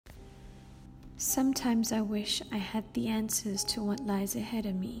Sometimes I wish I had the answers to what lies ahead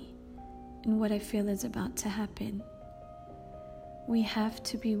of me and what I feel is about to happen. We have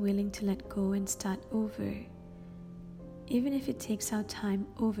to be willing to let go and start over, even if it takes our time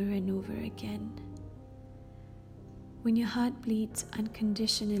over and over again. When your heart bleeds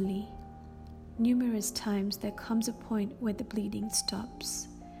unconditionally, numerous times there comes a point where the bleeding stops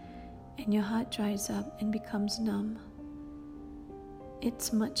and your heart dries up and becomes numb.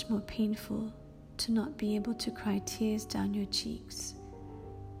 It's much more painful to not be able to cry tears down your cheeks.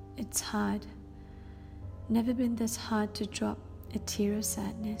 It's hard. Never been this hard to drop a tear of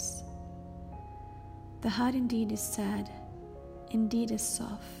sadness. The heart indeed is sad, indeed is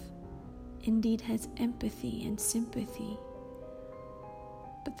soft, indeed has empathy and sympathy.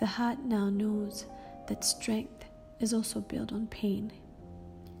 But the heart now knows that strength is also built on pain.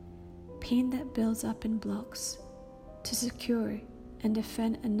 Pain that builds up in blocks to secure and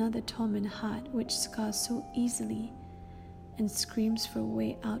defend another tormented heart which scars so easily and screams for a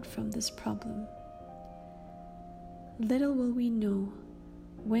way out from this problem. Little will we know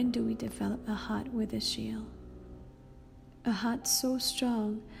when do we develop a heart with a shield. A heart so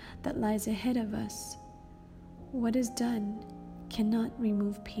strong that lies ahead of us. What is done cannot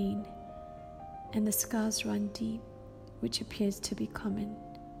remove pain, and the scars run deep, which appears to be common.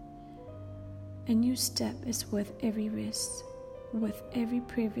 A new step is worth every risk, worth every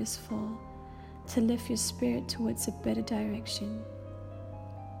previous fall, to lift your spirit towards a better direction.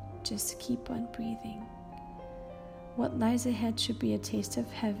 Just keep on breathing. What lies ahead should be a taste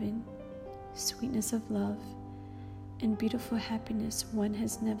of heaven, sweetness of love, and beautiful happiness one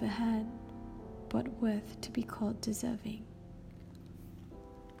has never had, but worth to be called deserving.